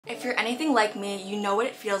If you're anything like me, you know what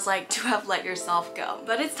it feels like to have let yourself go.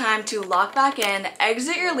 But it's time to lock back in,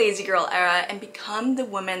 exit your lazy girl era, and become the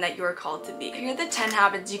woman that you're called to be. Here are the 10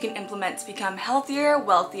 habits you can implement to become healthier,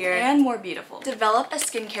 wealthier, and more beautiful. Develop a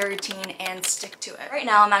skincare routine and stick to it. Right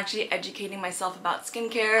now, I'm actually educating myself about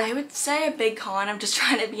skincare. I would say a big con of just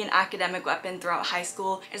trying to be an academic weapon throughout high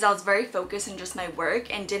school is I was very focused on just my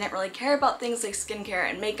work and didn't really care about things like skincare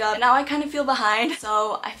and makeup. And now I kind of feel behind,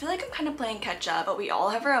 so I feel like I'm kind of playing catch up, but we all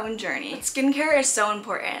have our own journey. But skincare is so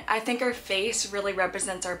important. I think our face really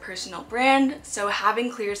represents our personal brand, so having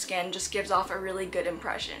clear skin just gives off a really good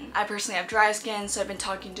impression. I personally have dry skin, so I've been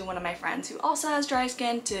talking to one of my friends who also has dry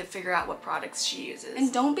skin to figure out what products she uses.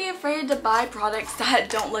 And don't be afraid to buy products that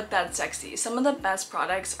don't look that sexy. Some of the best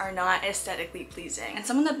products are not aesthetically pleasing, and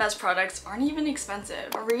some of the best products aren't even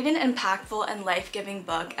expensive. Read an impactful and life-giving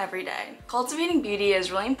book every day. Cultivating beauty is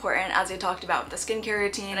really important, as I talked about with the skincare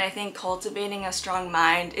routine, and I think cultivating a strong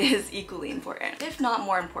mind is equally important, if not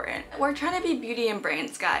more important. We're trying to be beauty and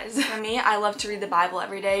brains, guys. For me, I love to read the Bible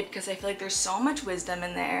every day because I feel like there's so much wisdom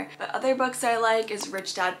in there. But other books I like is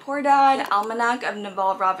Rich Dad Poor Dad, The Almanac of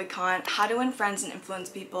Naval Ravikant, How to Win Friends and Influence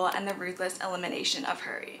People, and The Ruthless Elimination of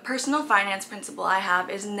Hurry. Personal finance principle I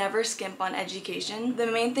have is never skimp on education. The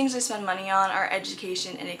main things I spend money on are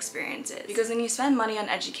education and experiences. Because when you spend money on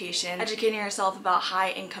education, educating yourself about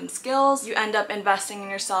high income skills, you end up investing in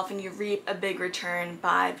yourself and you reap a big return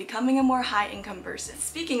by becoming a more high income person.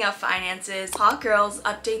 Speaking of finances, hot girls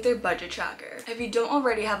update their budget tracker. If you don't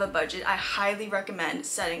already have a budget, I highly recommend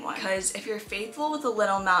setting one, because if you're faithful with a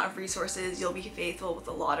little amount of resources, you'll be faithful with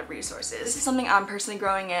a lot of resources. This is something I'm personally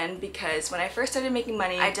growing in, because when I first started making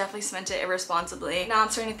money, I definitely spent it irresponsibly. Now I'm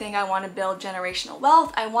starting to think I want to build generational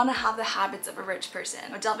wealth. I want to have the habits of a rich person.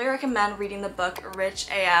 I would definitely recommend reading the book Rich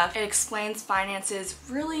AF. It explains finances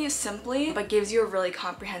really simply, but gives you a really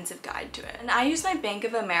comprehensive guide to it. And I use my Bank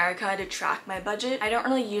of America to track my budget. I don't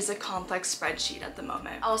really use a complex spreadsheet at the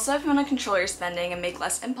moment. Also, if you want to control your spending and make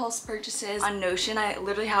less impulse purchases, on Notion I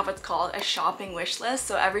literally have what's called a shopping wish list.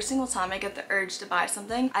 So every single time I get the urge to buy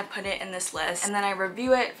something, I put it in this list, and then I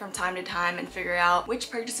review it from time to time and figure out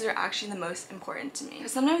which purchases are actually the most important to me.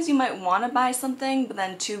 Because sometimes you might want to buy something, but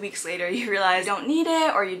then 2 weeks later you realize you don't need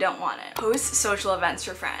it or you don't want it. Host social events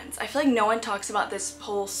for friends. I feel like no one talks about this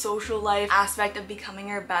whole social life aspect of becoming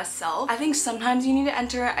your best self. I think sometimes you need to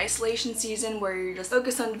enter an isolation season where you're just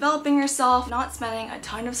focused on developing yourself, not spending a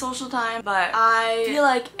ton of social time. But I feel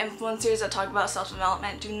like influencers that talk about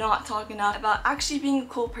self-development do not talk enough about actually being a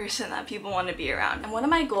cool person that people want to be around. And one of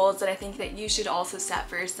my goals that I think that you should also set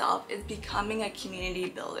for yourself is becoming a community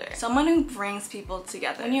builder. Someone who brings people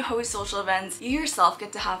together. When you host social events, you yourself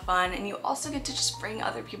get to have fun, and you also get to just bring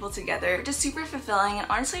other people together, which is super fulfilling, and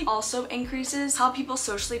honestly also increases how people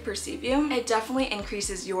socially perceive you. It definitely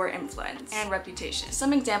increases your influence and reputation.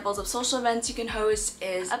 Some examples of social events you can host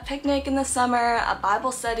is a picnic in the summer, a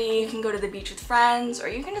Bible study, you can go to the beach with friends, or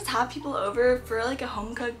you can just have people over for like a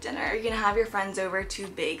home-cooked dinner. Or you can have your friends over to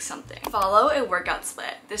bake something. Follow a workout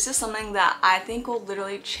split. This is something that I think will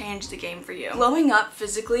literally change the game for you. Glowing up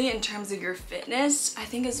physically in terms of your fitness, I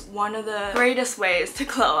think is one of the greatest ways to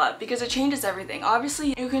glow up, because it changes everything.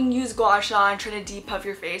 Obviously, you can use gua sha and try to depuff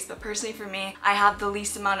your face, but personally for me, I have the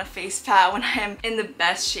least amount of face fat when I'm in the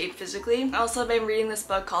best shape physically. I also have been reading this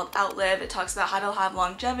book called Outlive. It talks about how to have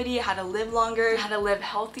longevity, how to live longer, how to live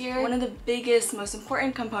healthier. One of the biggest, most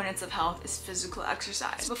important components of health is physical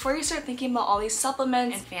exercise. Before you start thinking about all these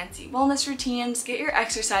supplements and fancy wellness routines, get your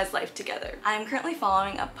exercise life together. I am currently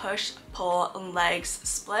following a push, pull, and legs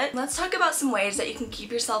split. Let's talk about some ways that you can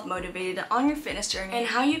keep yourself motivated on your fitness journey and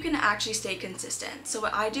how you can actually stay consistent. So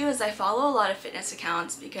what I do is I follow a lot of fitness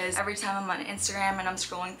accounts, because every time I'm on Instagram and I'm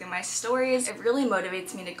scrolling through my stories, it really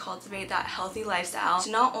motivates me to cultivate that healthy lifestyle,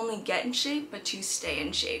 to not only get in shape, but to stay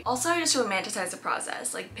in shape. Also, I just romanticize the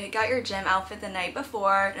process. Like, pick out your gym outfit the night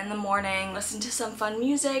before, and in the morning, listen to some fun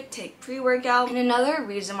music, take pre-workout. And another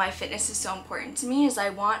reason why fitness is so important to me is I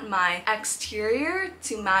want my exterior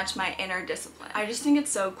to match my inner discipline. I just think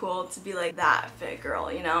it's so cool to be like that fit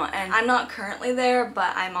girl, you know? And I'm not currently there,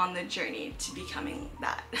 but I'm on the journey to becoming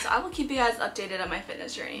that. So I will keep you guys updated on my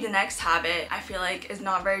fitness journey. The next habit I feel like is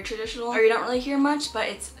not very traditional, or you don't really hear much, but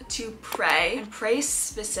it's to pray, and pray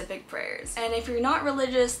specific prayers. And if you're not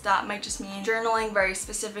religious, that might just mean journaling very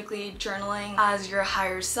specifically, journaling as your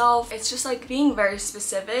higher self. It's just like being very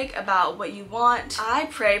specific about what you want. I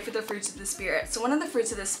pray for the fruits of the spirit. So one of the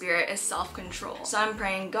fruits of the spirit is self-control. So I'm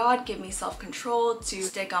praying, God, give me self-control to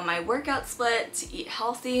stick on my workout split, to eat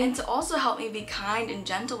healthy, and to also help me be kind and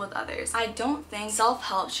gentle with others. I don't think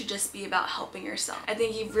self-help should just be about helping yourself. I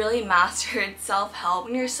think you've really mastered self-help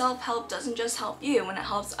when your self-help doesn't just help you, when it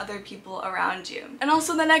helps other people around around you. And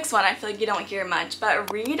also the next one, I feel like you don't hear much,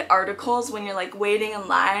 but read articles when you're like waiting in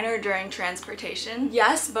line or during transportation.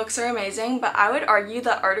 Yes, books are amazing, but I would argue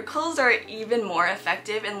that articles are even more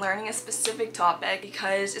effective in learning a specific topic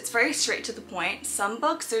because it's very straight to the point. Some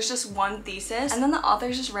books, there's just one thesis and then the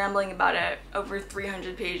author's just rambling about it over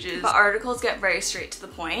 300 pages, but articles get very straight to the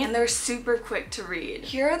point and they're super quick to read.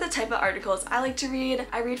 Here are the type of articles I like to read.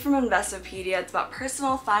 I read from Investopedia. It's about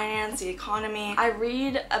personal finance, the economy. I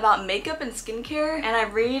read about makeup and skincare, and I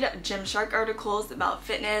read Gymshark articles about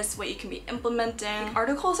fitness, what you can be implementing.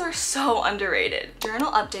 Articles are so underrated.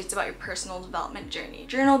 Journal updates about your personal development journey.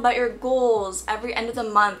 Journal about your goals every end of the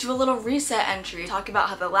month. Do a little reset entry. Talk about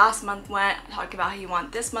how the last month went. Talk about how you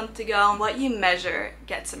want this month to go. What you measure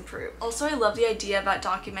gets improved. Also, I love the idea about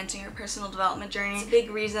documenting your personal development journey. It's a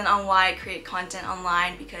big reason on why I create content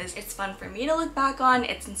online because it's fun for me to look back on,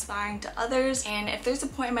 it's inspiring to others, and if there's a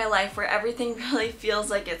point in my life where everything really feels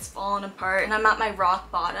like it's fallen apart and I'm at my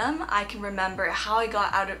rock bottom, I can remember how I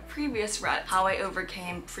got out of previous ruts, how I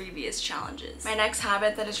overcame previous challenges. My next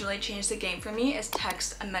habit that has really changed the game for me is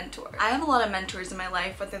text a mentor. I have a lot of mentors in my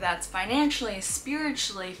life, whether that's financially,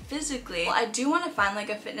 spiritually, physically. Well, I do want to find like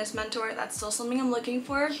a fitness mentor. That's still something I'm looking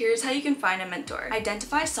for. Here's how you can find a mentor.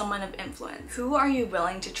 Identify someone of influence. Who are you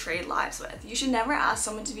willing to trade lives with? You should never ask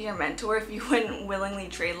someone to be your mentor if you wouldn't willingly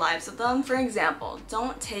trade lives with them. For example,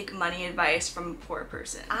 don't take money advice from a poor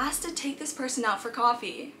person. Ask to take this person out for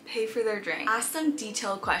coffee. Pay for their drink. Ask them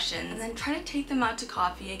detailed questions and then try to take them out to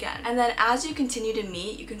coffee again. And then as you continue to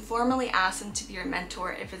meet, you can formally ask them to be your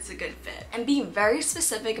mentor if it's a good fit. And be very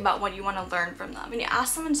specific about what you want to learn from them. When you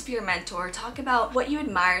ask someone to be your mentor, talk about what you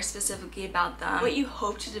admire specifically about them, what you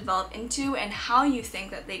hope to develop into, and how you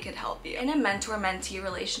think that they could help you. In a mentor-mentee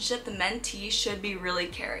relationship, the mentee should be really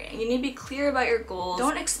caring. You need to be clear about your goals.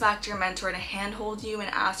 Don't expect your mentor to handhold you and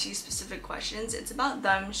ask you specific questions. It's about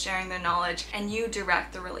them sharing their knowledge and you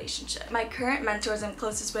direct the relationship. My current mentors I'm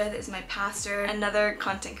closest with is my pastor, another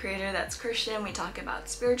content creator that's Christian. We talk about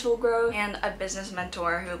spiritual growth, and a business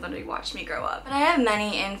mentor who literally watched me grow up. But I have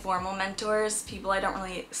many informal mentors, people I don't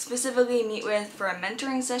really specifically meet with for a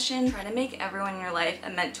mentoring session. Try to make everyone in your life a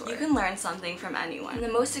mentor. You can learn something from anyone. And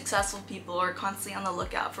the most successful people are constantly on the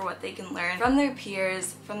lookout for what they can learn from their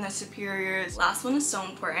peers, from their superiors. Last one is so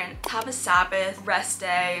important. Have a Sabbath, rest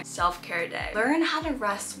day, self-care day. Learn how to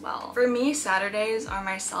rest well. For me, Saturdays are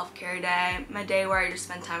my self-care day, my day where I just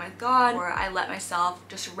spend time with God, where I let myself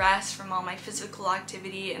just rest from all my physical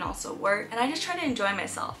activity and also work, and I just try to enjoy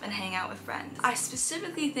myself and hang out with friends. I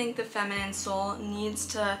specifically think the feminine soul needs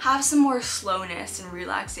to have some more slowness and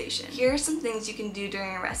relaxation. Here are some things you can do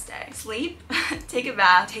during a rest day. Sleep, take a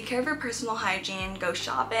bath, take care of your personal hygiene, go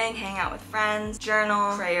shopping, hang out with friends,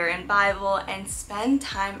 journal, prayer and Bible, and spend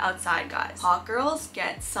time outside, guys. Hot girls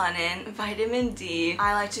get sun in, vitamin D.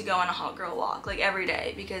 I like to go on a hot girl walk like every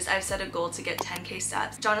day because I've set a goal to get 10K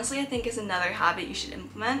steps, which honestly I think is another habit you should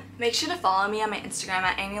implement. Make sure to follow me on my Instagram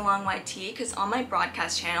at AnnieLongYT because on my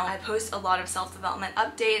broadcast channel I post a lot of self-development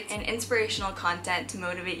updates and inspirational content to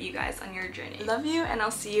motivate you guys on your journey. Love you, and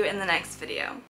I'll see you in the next video.